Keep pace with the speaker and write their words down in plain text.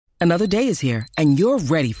Another day is here, and you're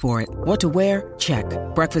ready for it. What to wear? Check.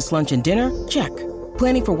 Breakfast, lunch, and dinner? Check.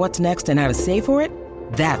 Planning for what's next and how to save for it?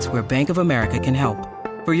 That's where Bank of America can help.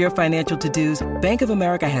 For your financial to-dos, Bank of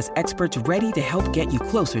America has experts ready to help get you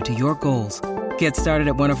closer to your goals. Get started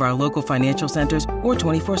at one of our local financial centers or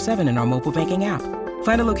 24/7 in our mobile banking app.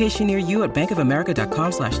 Find a location near you at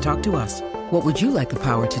bankofamerica.com/talktous. What would you like the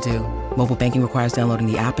power to do? Mobile banking requires downloading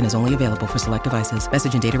the app and is only available for select devices.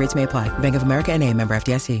 Message and data rates may apply. Bank of America N.A., member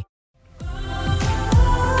FDIC.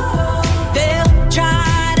 They'll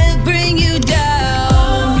try to bring you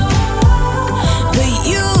down, but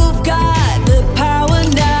you've got the power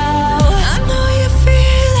now. I know you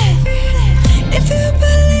feel it. If you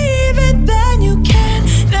believe it, then you can.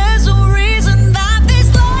 There's a reason that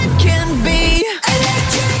this life can be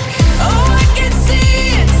electric. Oh, I can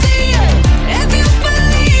see it, see it. If you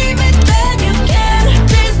believe it, then you can.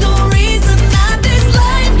 There's no reason that this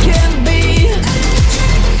life can be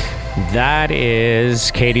electric. That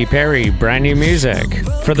is Katy Perry, brand new music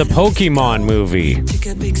for the Pokemon movie.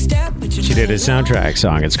 She did a soundtrack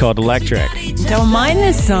song. It's called Electric. Don't mind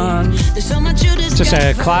this song. It's just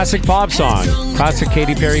a classic pop song. Classic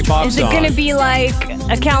Katy Perry pop Is song. it going to be like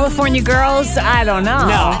a California Girls? I don't know.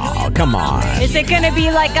 No, come on. Is it going to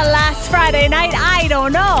be like a Last Friday Night? I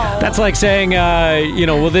don't know. That's like saying,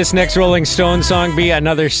 will this next Rolling Stone song be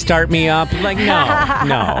another Start Me Up? Like,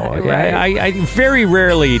 no. Right. I very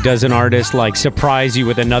rarely does an artist like surprise you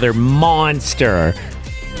with another monster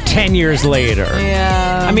 10 years later.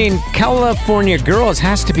 Yeah. I mean, California Girls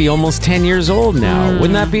has to be almost 10 years old now.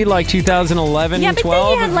 Wouldn't that be like 2011, Yeah, but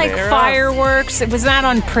 12? then you had like Fireworks. Was that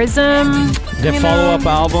on Prism? The follow-up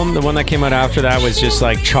album, the one that came out after that, was just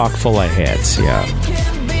like chock full of hits. Yeah.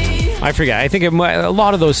 I forget. I think a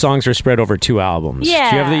lot of those songs are spread over 2 albums. Yeah.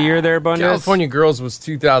 Do you have the year there, Bundes? California Girls was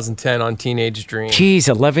 2010 on Teenage Dream. Jeez,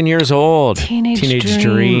 11 years old. Teenage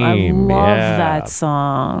Dream. I love Yeah. that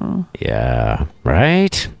song. Yeah,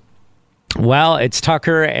 right? Well, it's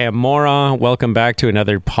Tucker and Maura. Welcome back to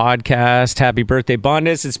another podcast. Happy birthday,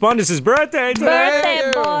 Bundes. It's Bundes' birthday today.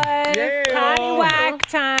 Birthday boy. Yeah. Patty whack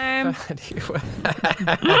time.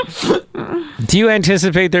 Do you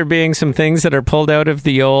anticipate there being some things that are pulled out of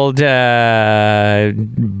the old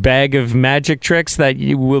bag of magic tricks that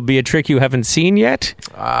will be a trick you haven't seen yet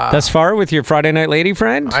thus far with your Friday Night Lady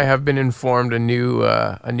friend? I have been informed a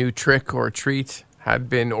new trick or treat had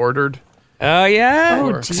been ordered. Oh, yeah?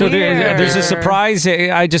 Oh, So dear. there's a surprise.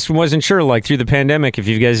 I just wasn't sure, like, through the pandemic, if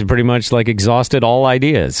you guys have pretty much, like, exhausted all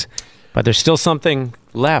ideas. But there's still something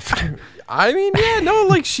left. I mean, yeah, no,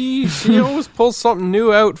 like she always pulls something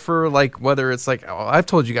new out for like whether it's like I've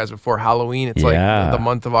told you guys before Halloween. It's Yeah. like the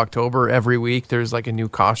month of October. Every week there's like a new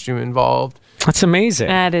costume involved. That's amazing.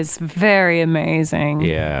 That is very amazing.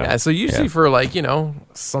 Yeah, so usually for like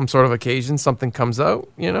some sort of occasion, something comes out.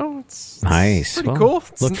 It's Nice. pretty Well, cool.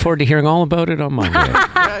 Look forward to hearing all about it on Monday.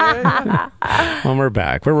 Yeah. When we're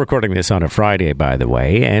back. We're recording this on a Friday, by the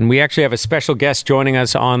way, and we actually have a special guest joining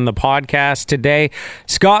us on the podcast today.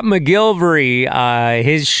 Scott McGilvery,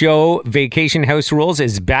 his show Vacation House Rules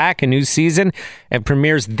is back, a new season. It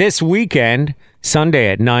premieres this weekend, Sunday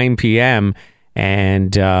at 9 p.m.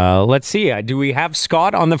 And let's see, do we have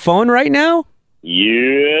Scott on the phone right now?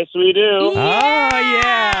 Yes, we do. Oh,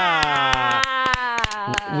 yeah.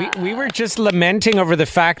 We were just lamenting over the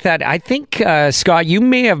fact that I think, Scott, you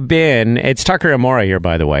may have been, it's Tucker and Maura here,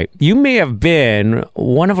 by the way, you may have been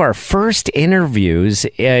one of our first interviews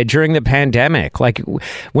during the pandemic. Like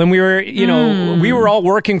when we were, we were all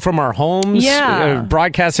working from our homes,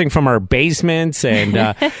 broadcasting from our basements, and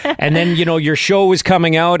and then, your show was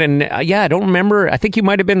coming out. And I don't remember, I think you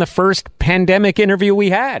might have been the first pandemic interview we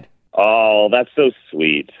had. Oh, that's so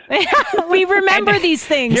sweet. We remember these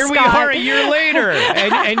things, Here Scott. we are a year later,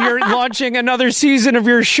 and you're launching another season of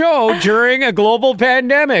your show during a global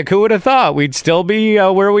pandemic. Who would have thought we'd still be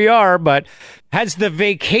where we are? But has the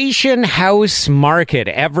vacation house market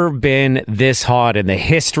ever been this hot in the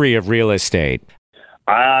history of real estate?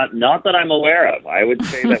 Not that I'm aware of. I would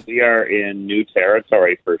say that we are in new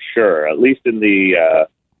territory for sure, at least in the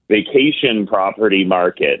vacation property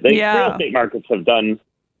market. Real estate markets have done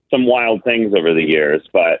some wild things over the years,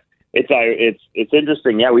 but it's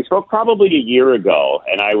interesting. Yeah, we spoke probably a year ago,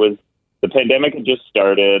 and the pandemic had just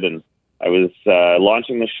started, and I was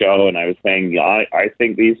launching the show, and I was saying, I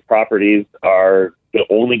think these properties are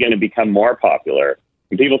only going to become more popular.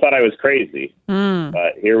 And people thought I was crazy,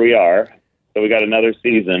 but here we are. So we got another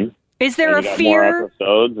season. Is there a more fear?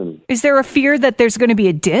 Episodes Is there a fear that there's going to be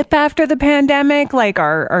a dip after the pandemic? Like,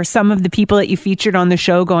 are some of the people that you featured on the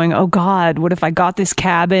show going, "Oh God, what if I got this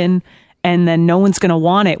cabin and then no one's going to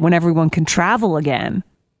want it when everyone can travel again"?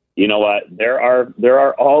 you know what? There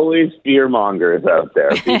are always fear mongers out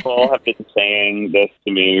there. People have been saying this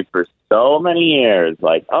to me for so many years.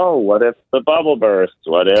 Like, oh, what if the bubble bursts?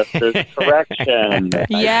 What if there's a correction?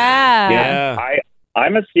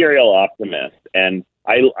 I'm a serial optimist, and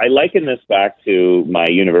I liken this back to my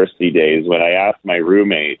university days when I asked my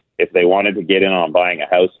roommate if they wanted to get in on buying a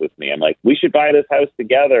house with me. I'm like, we should buy this house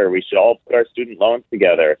together. We should all put our student loans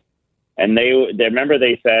together. And they remember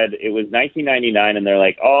they said it was 1999, and they're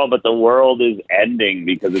like, oh, but the world is ending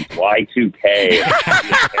because it's Y2K.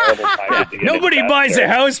 Nobody buys a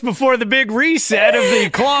house before the big reset of the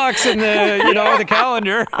clocks and the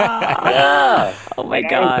calendar. Yeah. Oh my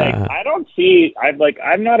God.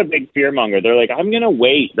 I'm not a big fearmonger. They're like, I'm going to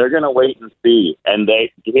wait. They're going to wait and see. And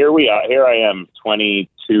here I am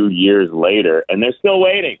 22 years later, and they're still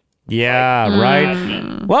waiting. Yeah,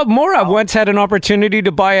 right. Well, Maura once had an opportunity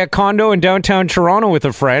to buy a condo in downtown Toronto with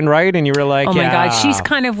a friend, right? And you were like, oh my God, she's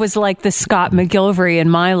kind of was like the Scott McGillivray in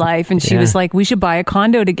my life. And she was like, we should buy a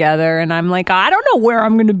condo together. And I'm like, I don't know where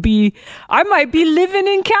I'm going to be. I might be living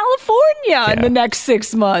in California in the next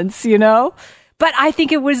 6 months, But I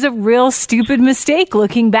think it was a real stupid mistake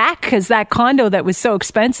looking back, because that condo that was so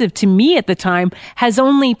expensive to me at the time has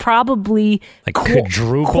only probably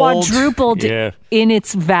quadrupled in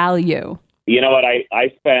its value. You know what?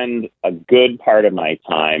 I spend a good part of my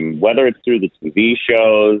time, whether it's through the TV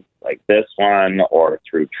shows like this one or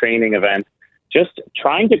through training events, just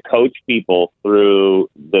trying to coach people through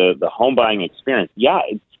the home buying experience. Yeah,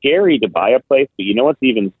 it's scary to buy a place, but you know what's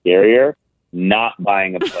even scarier? Not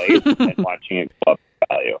buying a place and watching it go up in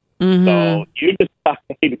value. Mm-hmm. So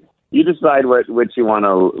you decide what you want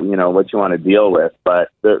to deal with. But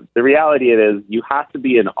the reality is you have to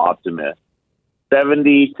be an optimist.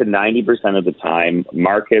 70 to 90% of the time,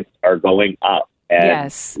 markets are going up,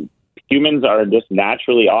 and humans are just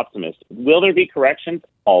naturally optimists. Will there be corrections?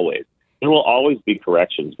 Always. There will always be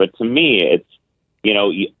corrections. But to me, it's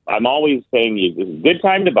I'm always saying it's a good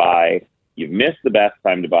time to buy. You've missed the best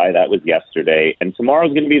time to buy. That was yesterday. And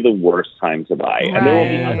tomorrow's going to be the worst time to buy. Right. And there will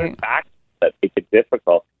be other factors that make it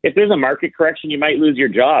difficult. If there's a market correction, you might lose your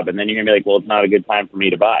job. And then you're going to be like, well, it's not a good time for me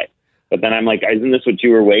to buy. But then I'm like, isn't this what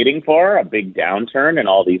you were waiting for? A big downturn and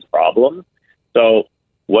all these problems? So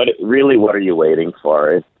what are you waiting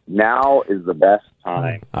for? Now is the best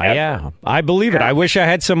time. I believe it. I wish I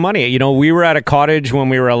had some money. We were at a cottage when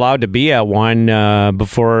we were allowed to be at one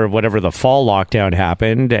before whatever the fall lockdown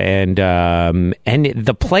happened, and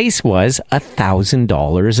the place was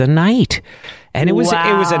 $1,000 a night. And it was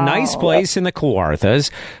a nice place in the Kawarthas,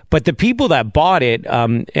 but the people that bought it,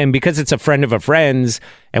 and because it's a friend of a friend's,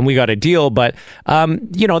 and we got a deal, but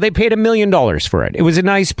they paid $1 million for it. It was a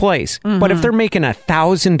nice place, but if they're making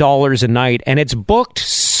 $1,000 a night and it's booked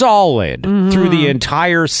solid through the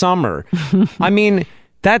entire summer, I mean,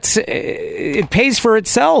 it pays for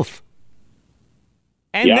itself,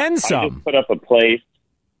 and then some. I just put up a place.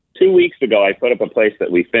 2 weeks ago, I put up a place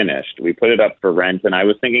that we finished. We put it up for rent, and I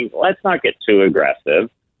was thinking, let's not get too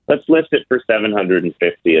aggressive. Let's list it for $750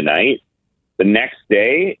 a night. The next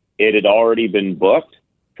day, it had already been booked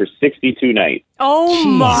for 62 nights. Oh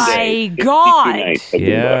my God!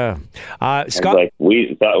 Yeah, Scott,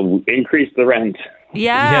 we increased the rent.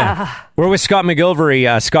 Yeah. We're with Scott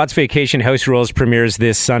McGillivray. Scott's Vacation House Rules premieres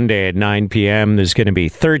this Sunday at 9 p.m. There's going to be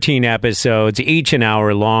 13 episodes, each an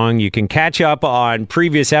hour long. You can catch up on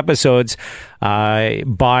previous episodes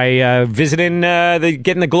by visiting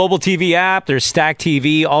getting the Global TV app. There's Stack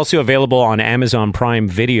TV, also available on Amazon Prime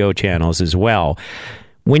Video channels as well.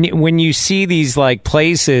 When you see these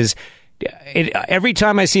places, every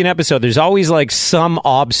time I see an episode, there's always some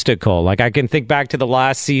obstacle. I can think back to the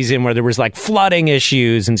last season where there was flooding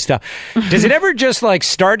issues and stuff. Does it ever just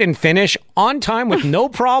start and finish on time with no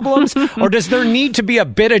problems, or does there need to be a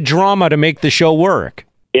bit of drama to make the show work?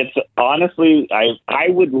 It's honestly, I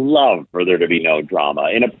would love for there to be no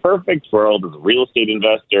drama. In a perfect world, as a real estate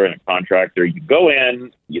investor and a contractor, you go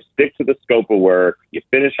in, you stick to the scope of work, you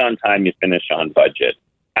finish on time, you finish on budget.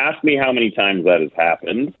 Ask me how many times that has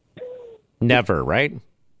happened. Never, right?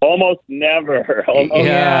 Almost never.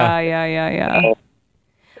 Yeah.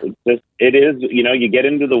 It is, you get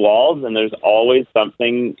into the walls and there's always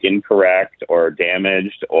something incorrect or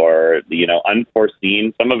damaged or,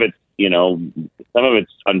 unforeseen. Some of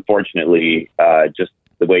it's unfortunately just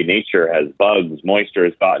the way nature has bugs, moisture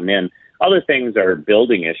has gotten in. Other things are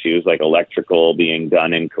building issues like electrical being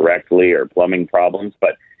done incorrectly or plumbing problems.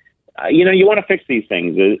 But you want to fix these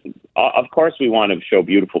things. Of course, we want to show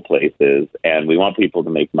beautiful places and we want people to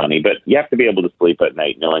make money, but you have to be able to sleep at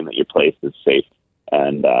night knowing that your place is safe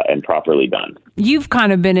and properly done. You've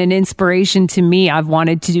kind of been an inspiration to me. I've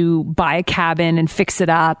wanted to buy a cabin and fix it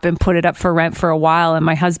up and put it up for rent for a while. And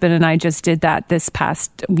my husband and I just did that this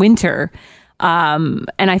past winter. And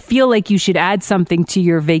I feel like you should add something to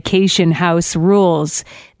your vacation house rules,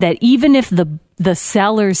 that even if the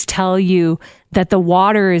sellers tell you that the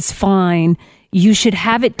water is fine, you should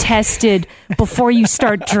have it tested before you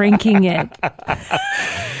start drinking it.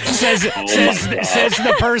 Says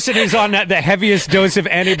the person who's on the heaviest dose of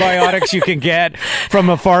antibiotics you can get from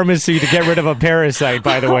a pharmacy to get rid of a parasite,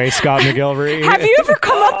 by the way, Scott McGilvery. Have you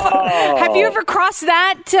ever crossed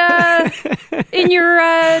that in your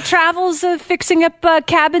travels of fixing up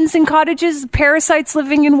cabins and cottages, parasites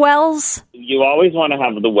living in wells? You always want to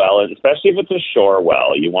have the well, especially if it's a shore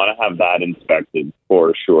well. You want to have that inspected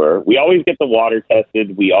for sure. We always get the water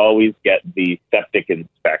tested. We always get the septic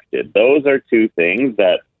inspected. Those are two things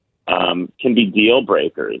that can be deal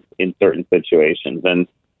breakers in certain situations. And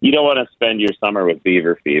you don't want to spend your summer with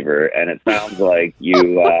beaver fever. And it sounds like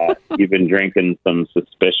you've been drinking some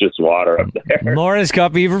suspicious water up there. Laura's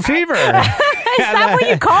got beaver fever. Is that what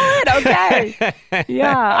you call it? Okay.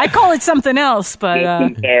 Yeah, I call it something else, but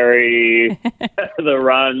dysentery, the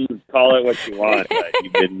runs, call it what you want.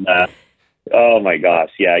 You've been, oh my gosh,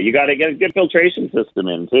 yeah, you got to get a good filtration system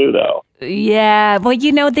in too, though. Yeah,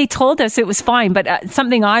 well, they told us it was fine, but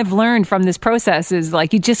something I've learned from this process is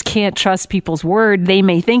like you just can't trust people's word. They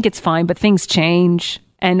may think it's fine, but things change.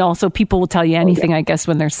 And also people will tell you anything, I guess,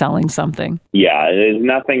 when they're selling something. Yeah, there's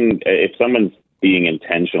nothing, if someone's being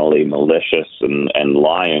intentionally malicious and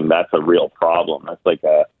lying, that's a real problem. That's like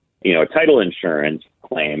a title insurance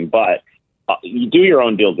claim, but you do your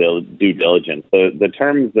own due diligence. The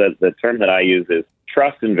term that I use is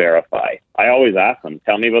trust and verify. I always ask them,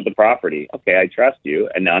 tell me about the property. Okay, I trust you,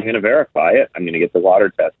 and now I'm going to verify it. I'm going to get the water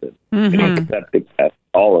tested. I'm going to get the septic test,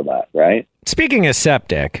 all of that, right? Speaking of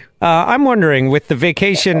septic, I'm wondering, with the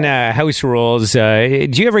vacation house rules, do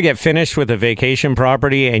you ever get finished with a vacation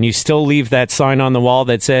property and you still leave that sign on the wall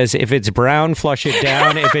that says, if it's brown, flush it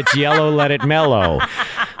down. If it's yellow, let it mellow?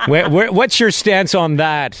 What's your stance on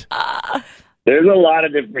that? There's a lot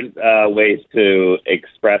of different ways to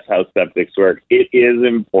express how septics work. It is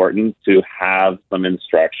important to have some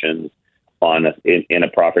instructions in a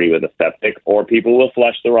property with a septic, or people will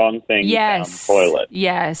flush the wrong thing down the toilet.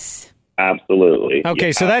 Yes. Absolutely.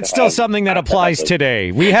 Okay, so that's still something that applies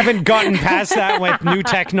today. We haven't gotten past that with new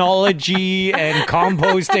technology and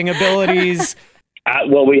composting abilities.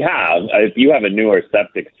 Well, we have. If you have a newer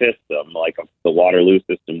septic system, like the Waterloo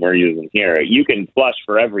system we're using here, you can flush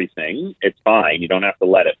for everything. It's fine. You don't have to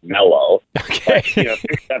let it mellow. Okay. But, if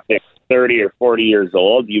your septic's 30 or 40 years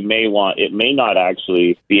old, it may not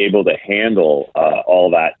actually be able to handle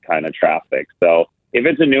all that kind of traffic. So if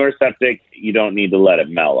it's a newer septic, you don't need to let it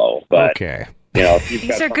mellow. But, okay. If you've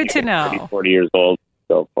These got are good to know. 30, 40 years old,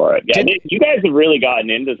 go for it. Yeah, you guys have really gotten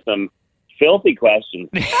into some filthy questions.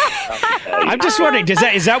 I'm just wondering,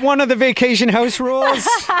 is that one of the vacation house rules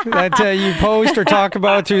that you post or talk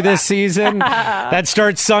about through this season? That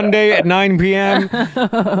starts Sunday at 9 p.m.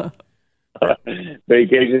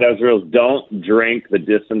 Vacation house rules: don't drink the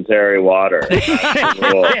dysentery water.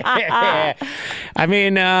 I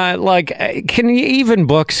mean, can you even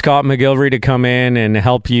book Scott McGilvery to come in and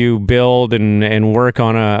help you build and work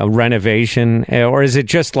on a renovation, or is it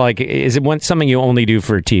just something you only do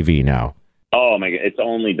for TV now? Oh my God, it's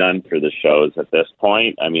only done for the shows at this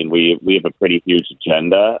point. I mean, we have a pretty huge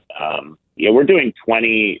agenda. We're doing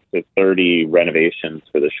 20 to 30 renovations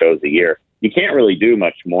for the shows a year. You can't really do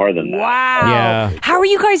much more than that. Wow. Yeah. How are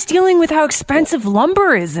you guys dealing with how expensive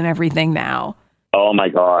lumber is and everything now? Oh my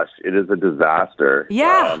gosh, it is a disaster.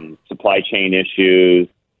 Yeah. Supply chain issues.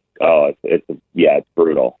 Oh, it's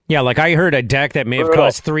brutal. Yeah, like I heard a deck that may have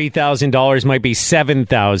cost $3,000 might be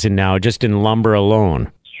 $7,000 now just in lumber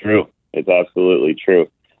alone. It's true. It's absolutely true.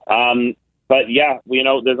 But yeah,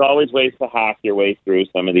 there's always ways to hack your way through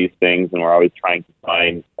some of these things, and we're always trying to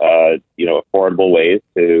find, affordable ways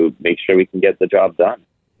to make sure we can get the job done.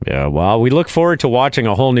 Yeah, well, we look forward to watching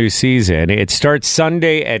a whole new season. It starts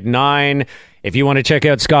Sunday at 9. If you want to check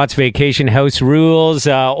out Scott's Vacation House Rules,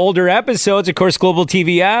 older episodes, of course, Global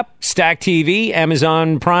TV app, Stack TV,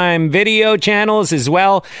 Amazon Prime Video channels as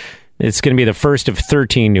well. It's going to be the first of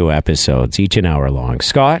 13 new episodes, each an hour long.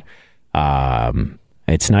 Scott,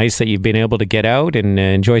 it's nice that you've been able to get out and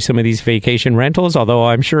enjoy some of these vacation rentals, although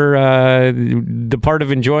I'm sure the part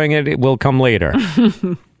of enjoying it will come later.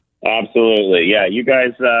 Absolutely. Yeah, you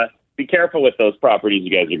guys be careful with those properties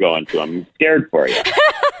you guys are going to. I'm scared for you.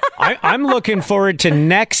 I'm looking forward to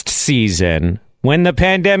next season when the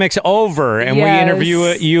pandemic's over and we interview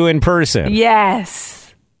you in person.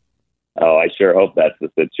 Yes. Oh, I sure hope that's the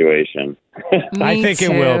situation. I think it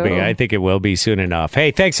will be. I think it will be soon enough.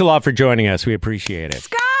 Hey, thanks a lot for joining us. We appreciate it.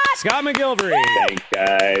 Scott McGilvery. Thanks,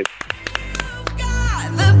 guys.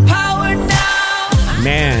 Got the power now.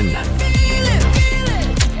 Man,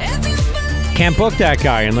 can't book that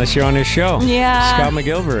guy unless you're on his show. Yeah. Scott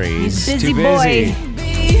McGilvery. He's busy too boy. busy.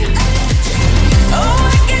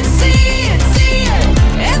 Oh, I can see it.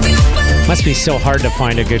 Everybody. Must be so hard to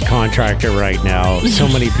find a good contractor right now. So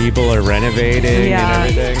many people are renovating Yeah.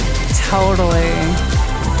 and everything. Totally.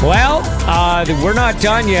 Well, we're not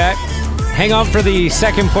done yet. Hang on for the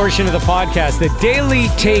second portion of the podcast. The Daily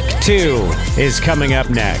Take 2 is coming up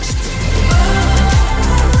next.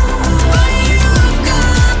 You've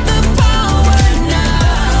got the power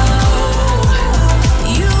now.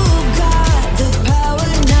 You've got the power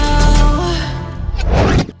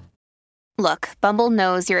now. Look, Bumble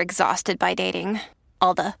knows you're exhausted by dating.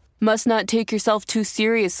 All the must not take yourself too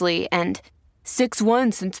seriously and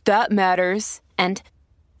 6'1" since that matters. And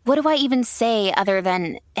what do I even say other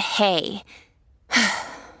than hey?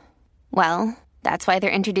 Well, that's why they're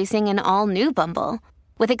introducing an all-new Bumble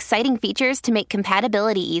with exciting features to make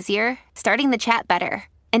compatibility easier, starting the chat better,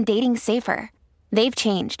 and dating safer. They've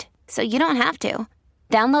changed, so you don't have to.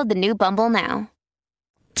 Download the new Bumble now.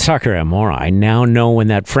 Tucker and Maura, I now know when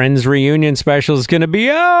that Friends reunion special is going to be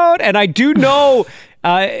out. And I do know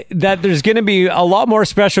that there's going to be a lot more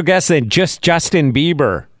special guests than just Justin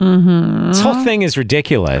Bieber. Mm-hmm. This whole thing is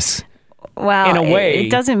ridiculous. Wow. In a way. It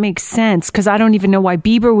doesn't make sense because I don't even know why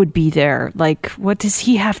Bieber would be there. Like, what does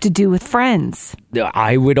he have to do with Friends?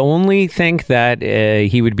 I would only think that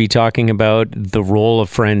he would be talking about the role of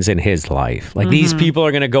Friends in his life. Like, these people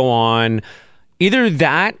are going to go on. Either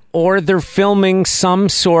that or they're filming some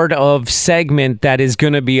sort of segment that is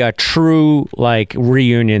going to be a true, like,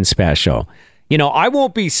 reunion special. You know, I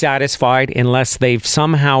won't be satisfied unless they've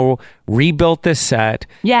somehow rebuilt the set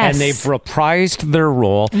Yes. and they've reprised their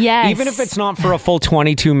role. Yes. Even if it's not for a full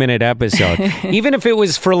 22-minute episode. Even if it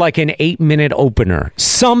was for like an 8-minute opener.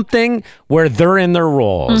 Something where they're in their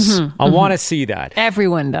roles. I want to see that.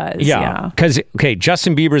 Everyone does. Yeah. Because, okay,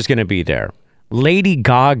 Justin Bieber's going to be there. Lady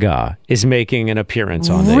Gaga is making an appearance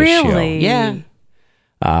on this show. Really? Yeah.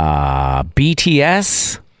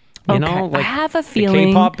 BTS, you know, like I have a the feeling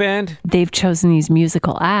K-pop band. they've chosen these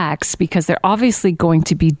musical acts because they're obviously going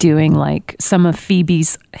to be doing like some of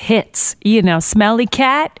Phoebe's hits. You know, Smelly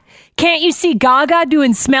Cat. Can't you see Gaga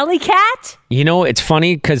doing Smelly Cat? You know, it's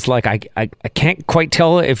funny because like I can't quite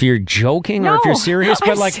tell if you're joking or if you're No, serious, but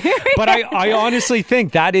I'm like, serious. but I honestly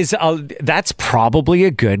think that's probably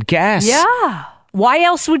a good guess. Yeah. Why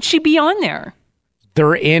else would she be on there?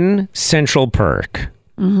 They're in Central Perk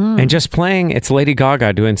and just playing. It's Lady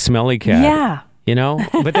Gaga doing Smelly Cat. Yeah. You know,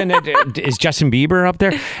 but then is Justin Bieber up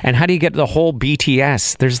there? And how do you get the whole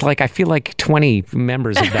BTS? There's like, I feel like 20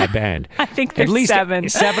 members of that band. I think At there's least 7.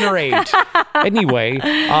 7 or 8. Anyway,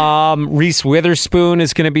 Reese Witherspoon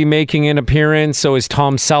is going to be making an appearance. So is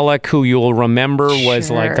Tom Selleck, who you'll remember was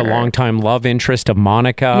like the Sure. longtime love interest of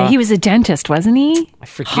Monica. Yeah, he was a dentist, wasn't he? I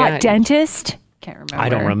forget. Hot dentist? Can't remember. I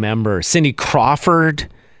don't remember. Cindy Crawford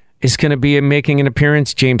is going to be making an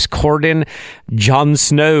appearance. James Corden, Jon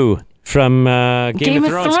Snow from Game of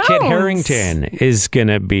Thrones. Kit Harington is going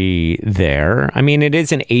to be there. I mean, it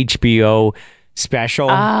is an HBO special.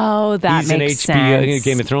 Oh, that He's makes an HBO. sense.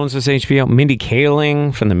 Game of Thrones was HBO. Mindy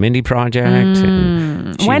Kaling from the Mindy Project.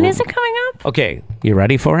 And When is it coming up? Okay, you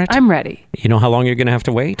ready for it? I'm ready. You know how long you're going to have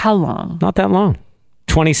to wait? How long? Not that long.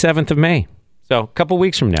 27th of May. So a couple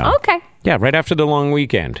weeks from now. Okay. Yeah, right after the long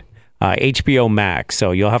weekend. HBO Max.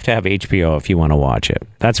 So you'll have to have HBO if you want to watch it.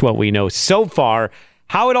 That's what we know so far.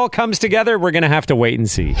 How it all comes together, we're going to have to wait and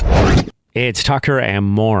see. It's Tucker and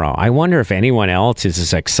Maura. I wonder if anyone else is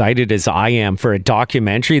as excited as I am for a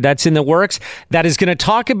documentary that's in the works that is going to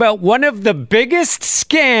talk about one of the biggest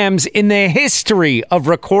scams in the history of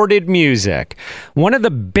recorded music. One of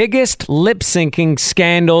the biggest lip-syncing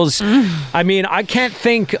scandals. I mean, I can't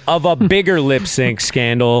think of a bigger lip-sync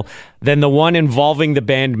scandal than the one involving the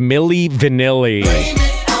band Milli Vanilli.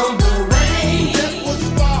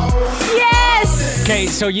 Yes! Okay,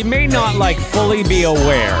 so you may not like fully be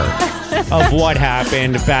aware of what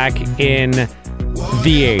happened back in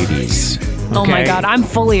the 80s. Oh my okay? God, I'm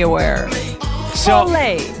fully aware. So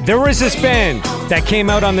Fully. there was this band that came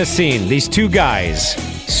out on the scene. These two guys,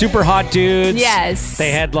 super hot dudes. Yes.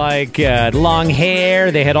 They had like long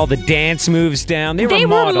hair. They had all the dance moves down. They were They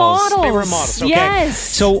were models. They were models. models. Okay. Yes.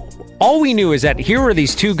 So all we knew is that here were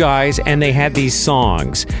these two guys and they had these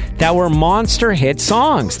songs that were monster hit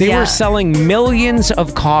songs. They were selling millions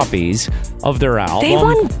of copies of their album. They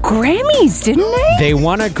won Grammys, didn't they? They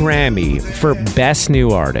won a Grammy for Best New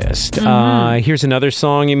Artist. Here's another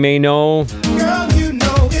song you may know. Girl, you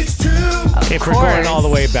know it's true. If we're going all the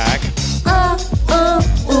way back.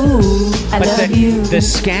 Ooh, I love you. The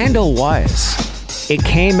scandal was, it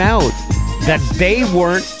came out that they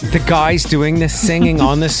weren't the guys doing the singing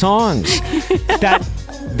on the songs. That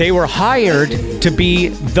they were hired to be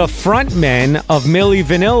the frontmen of Milli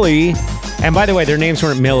Vanilli. And by the way, their names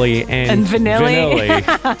weren't Milli and Vanilli.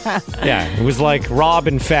 Yeah, it was like Rob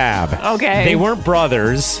and Fab. Okay. They weren't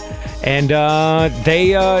brothers. And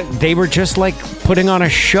they were just like putting on a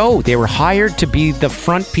show. They were hired to be the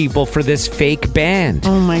front people for this fake band.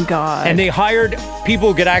 Oh my God. And they hired people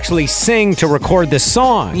who could actually sing to record the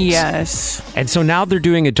songs. Yes. And so now they're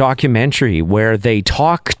doing a documentary where they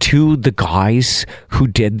talk to the guys who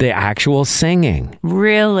did the actual singing.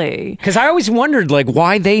 Really? Because I always wondered, like,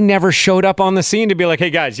 why they never showed up on the scene to be like, hey,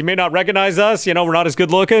 guys, you may not recognize us. You know, we're not as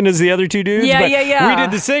good looking as the other two dudes. Yeah, but yeah. we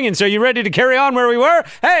did the singing. So you ready to carry on where we were?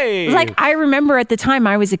 Hey! Like, I remember at the time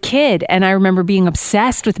I was a kid and I remember being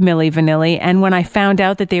obsessed with Milli Vanilli. And when I found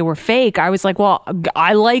out that they were fake, I was like, well,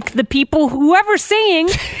 I like the people, whoever's singing,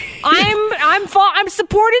 I'm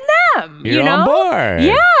supporting them. You're you know? on board.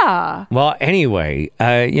 Yeah. Well, anyway,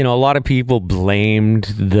 a lot of people blamed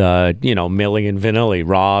the, Milli and Vanilli,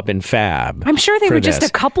 Rob and Fab. I'm sure they were just a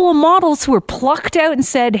couple of models who were plucked out and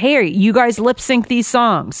said, hey, you guys lip sync these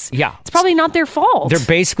songs. Yeah. It's probably not their fault. They're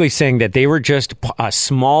basically saying that they were just a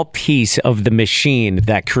small piece of the machine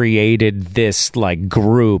that created this like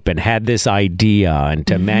group and had this idea and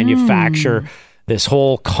to manufacture this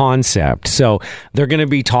whole concept. So they're going to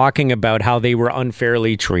be talking about how they were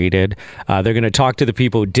unfairly treated. They're going to talk to the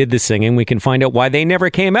people who did the singing. We can find out why they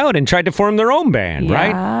never came out and tried to form their own band,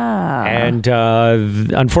 right? And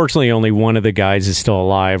unfortunately, only one of the guys is still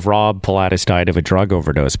alive. Rob Pilatus died of a drug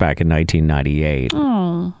overdose back in 1998.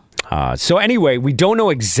 So anyway, we don't know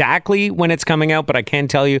exactly when it's coming out, but I can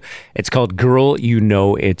tell you it's called Girl, You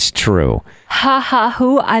Know It's True. Ha ha,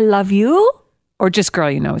 who, I love you? Or just Girl,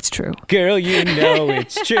 You Know It's True? Girl, you know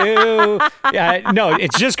it's true. No,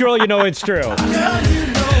 it's just Girl, You Know It's True.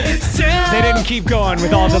 They didn't keep going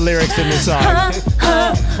with all the lyrics in the song.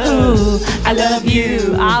 Ooh, I love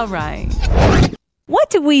you. All right. What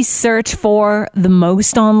do we search for the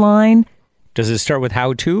most online? Does it start with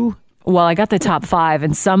how to? Well, I got the top 5,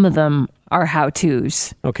 and some of them are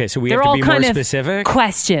how-tos. Okay, so we They're have to all be kind more of specific?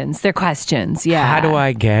 Questions. They're questions, yeah. How do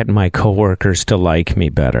I get my coworkers to like me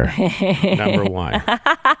better? Number 1.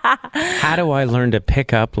 How do I learn to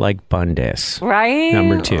pick up like Bundes? Right?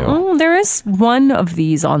 Number 2. There is one of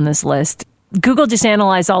these on this list. Google just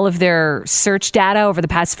analyzed all of their search data over the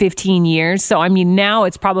past 15 years. So, I mean, now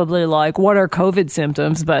it's probably like, what are COVID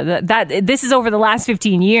symptoms? But this is over the last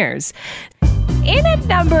 15 years. In at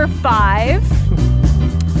number 5...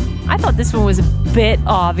 I thought this one was a bit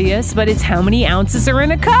obvious, but it's how many ounces are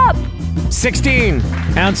in a cup? 16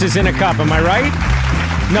 ounces in a cup, am I right?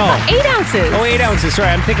 No. 8 ounces. Oh, 8 ounces. Sorry,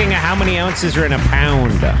 I'm thinking of how many ounces are in a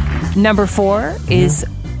pound. Number 4 is,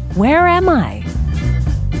 where am I?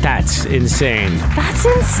 That's insane. That's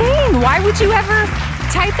insane. Why would you ever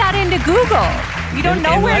type that into Google? You don't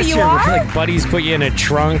know where you are? Unless like buddies put you in a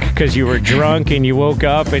trunk because you were drunk and you woke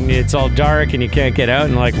up and it's all dark and you can't get out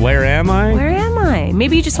and like, where am I? Where am I?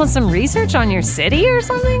 Maybe you just want some research on your city or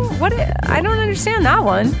something? What? I don't understand that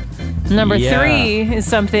one. Number 3 is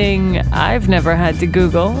something I've never had to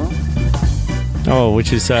Google. Oh,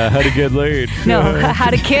 which is how to get laid. No, how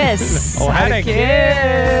to kiss. Oh, how to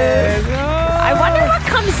kiss. I wonder what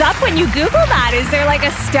comes up when you Google that. Is there like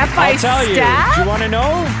a step-by-step? I'll tell you. Do you want to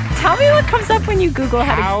know? Tell me what comes up when you Google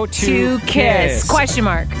how to kiss. Question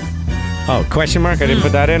mark. Oh, question mark? I didn't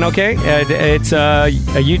put that in. Okay. It's a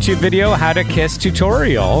YouTube video, how to kiss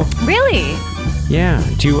tutorial. Really? Yeah.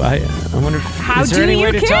 I wonder if, is there any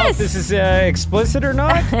way to tell if this is explicit or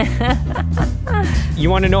not?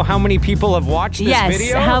 You want to know how many people have watched this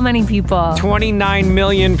video? Yes, how many people? 29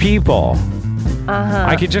 million people.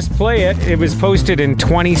 I could just play it. It was posted in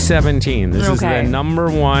 2017. This is the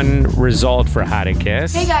number 1 result for How to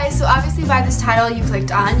Kiss. Hey guys, so obviously by this title you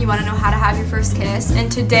clicked on, you want to know how to have your first kiss,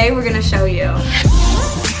 and today we're going to show you.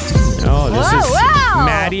 Oh, this is wow.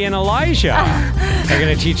 Maddie and Elijah. They're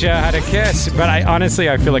going to teach you how to kiss. But I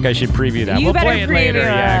feel like I should preview that. You We'll better play it later, preview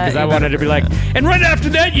yeah, because it. I wanted to be like, and right after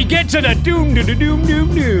that, you get to the doom, doom, doom,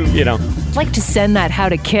 doom, doom, you know. I'd like to send that how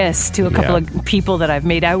to kiss to a couple of people that I've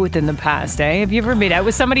made out with in the past, eh? Have you ever made out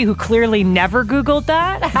with somebody who clearly never Googled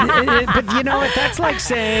that? But you know what? That's like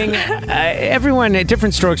saying everyone,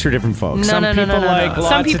 different strokes for different folks. No, Some no, no, people no, no, like no. lots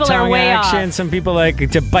Some people of are tongue way action. off. Some people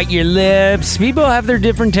like to bite your lips. People have their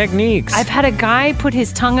different techniques. I've had a guy put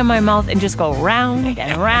his tongue in my mouth and just go round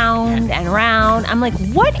and round and round. I'm like,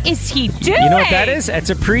 what is he doing? You know what that is? It's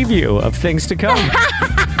a preview of things to come.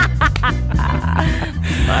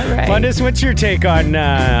 All right. Bundes, what's your take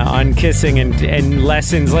on kissing and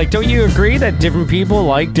lessons? Like, don't you agree that different people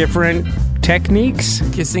like different techniques?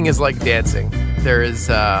 Kissing is like dancing. There is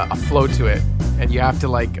a flow to it, and you have to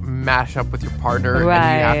like mash up with your partner,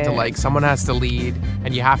 and you have to like someone has to lead,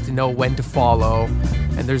 and you have to know when to follow,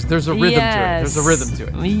 and there's a rhythm to it. There's a rhythm to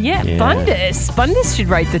it. Yeah. Bundes should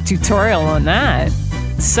write the tutorial on that.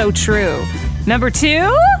 So true. Number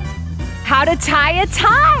 2, how to tie a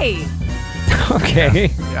tie.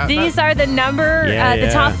 Okay. Yeah, These are the Yeah.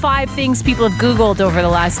 top 5 things people have Googled over the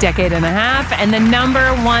last decade and a half. And the number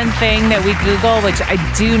 1 thing that we Google, which I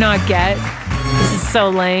do not get, this is so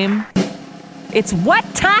lame. It's what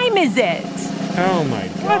time is it? Oh my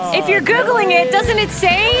God. If you're Googling it, doesn't it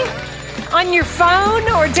say on your phone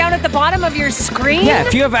or down at the bottom of your screen? Yeah,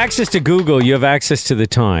 if you have access to Google, you have access to the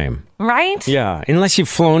time. Right? Yeah, unless you've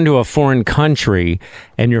flown to a foreign country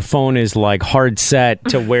and your phone is like hard set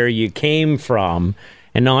to where you came from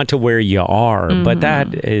and not to where you are. But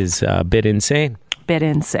that is a bit insane. Bit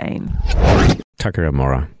insane. Tucker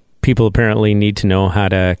Amora. People apparently need to know how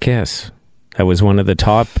to kiss. That was one of the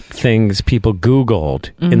top things people Googled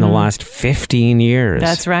in the last 15 years.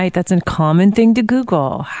 That's right. That's a common thing to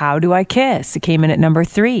Google. How do I kiss? It came in at number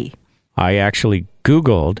 3. I actually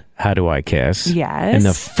Googled, how do I kiss? Yes. And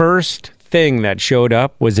the first thing that showed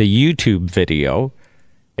up was a YouTube video.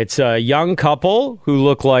 It's a young couple who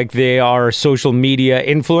look like they are social media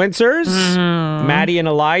influencers, Maddie and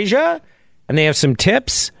Elijah, and they have some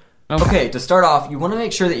tips. Okay, to start off, you want to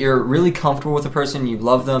make sure that you're really comfortable with the person, you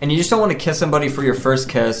love them, and you just don't want to kiss somebody for your first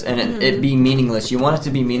kiss and it be meaningless. You want it to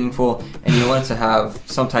be meaningful, and you want it to have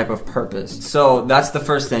some type of purpose. So that's the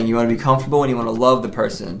first thing. You want to be comfortable, and you want to love the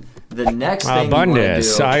person. The next thing you want to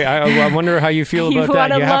do... I wonder how you feel You about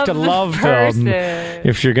that. You have to love them. person.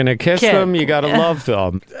 If you're going to kiss them, you got to love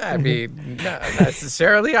them. I mean, not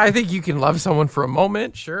necessarily. I think you can love someone for a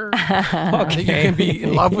moment, sure. I think you can be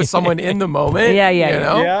in love with someone in the moment. Yeah, you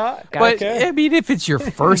know? Yeah. But, Okay. I mean, if it's your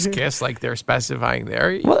first kiss, like they're specifying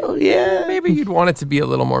there, Well, yeah. maybe you'd want it to be a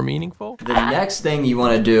little more meaningful. The next thing you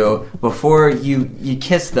want to do before you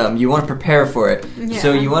kiss them, you want to prepare for it.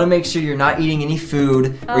 So you want to make sure you're not eating any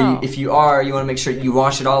food, or if you are, you want to make sure you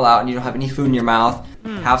wash it all out and you don't have any food in your mouth.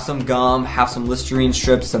 Have some gum, have some Listerine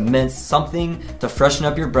strips, some mints, something to freshen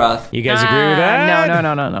up your breath. You guys agree with that?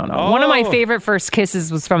 No. One of my favorite first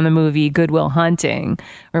kisses was from the movie Good Will Hunting,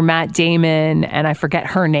 where Matt Damon, and I forget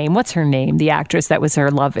her name. What's her name? The actress that was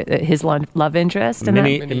his love interest. In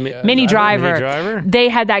Minnie Driver. Minnie Driver? They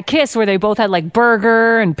had that kiss where they both had like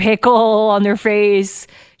burger and pickle on their face.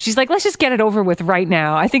 She's like, let's just get it over with right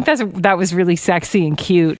now. I think that was really sexy and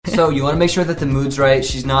cute. So you want to make sure that the mood's right.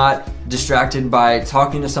 She's not distracted by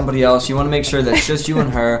talking to somebody else. You want to make sure that it's just you and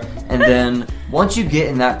her. And then once you get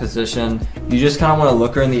in that position, you just kind of want to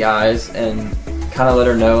look her in the eyes and kind of let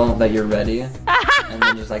her know that you're ready. And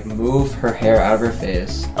then just like move her hair out of her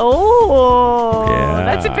face. Oh, Yeah.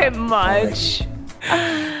 that's a bit much.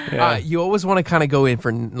 You always want to kind of go in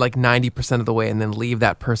for like 90% of the way and then leave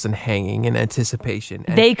that person hanging in anticipation.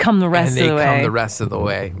 And, They come the rest of the And they come way. the rest of the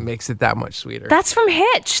way. Makes it that much sweeter. That's from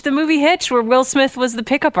Hitch, the movie Hitch, where Will Smith was the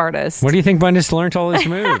pickup artist. What do you think Bundes learned all his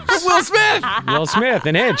moves? Will Smith! Will Smith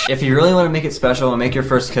and Hitch. If you really want to make it special and make your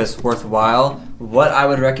first kiss worthwhile, what I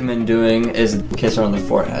would recommend doing is kiss her on the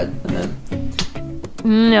forehead. And then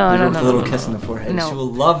No. a little kiss on the forehead. No. She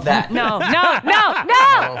will love that. No.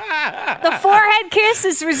 The forehead kiss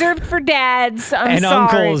is reserved for dads. I'm And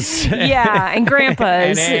sorry. uncles. Yeah, and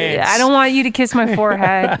grandpas. And aunts. I don't want you to kiss my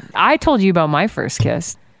forehead. I told you about my first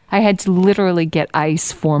kiss. I had to literally get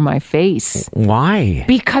ice for my face Why?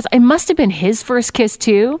 because it must have been his first kiss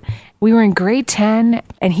too. We were in grade 10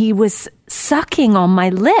 and he was sucking on my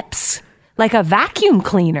lips like a vacuum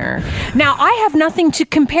cleaner. Now, I have nothing to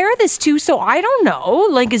compare this to, so I don't know.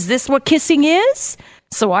 Like, is this what kissing is?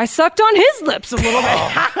 So I sucked on his lips a little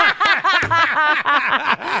bit.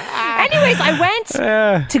 Anyways, I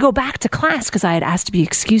went to go back to class because I had asked to be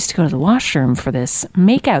excused to go to the washroom for this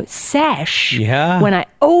makeout sesh. Yeah. When I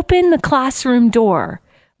opened the classroom door,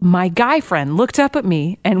 my guy friend looked up at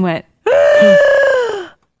me and went,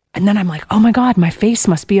 and then I'm like, oh my God, my face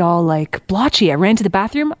must be all like blotchy. I ran to the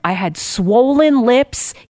bathroom. I had swollen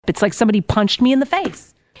lips. It's like somebody punched me in the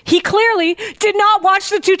face. He clearly did not watch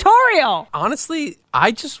the tutorial. Honestly,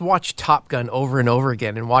 I just watched Top Gun over and over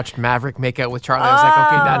again and watched Maverick make out with Charlie. I was like,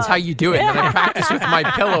 okay, that's how you do it. And then I practiced with my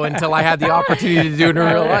pillow until I had the opportunity to do it in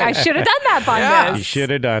real life. I should have done that, Bundes. You should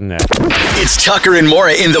have done that. It's Tucker and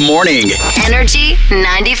Maura in the morning. Energy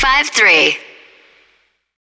 95.3.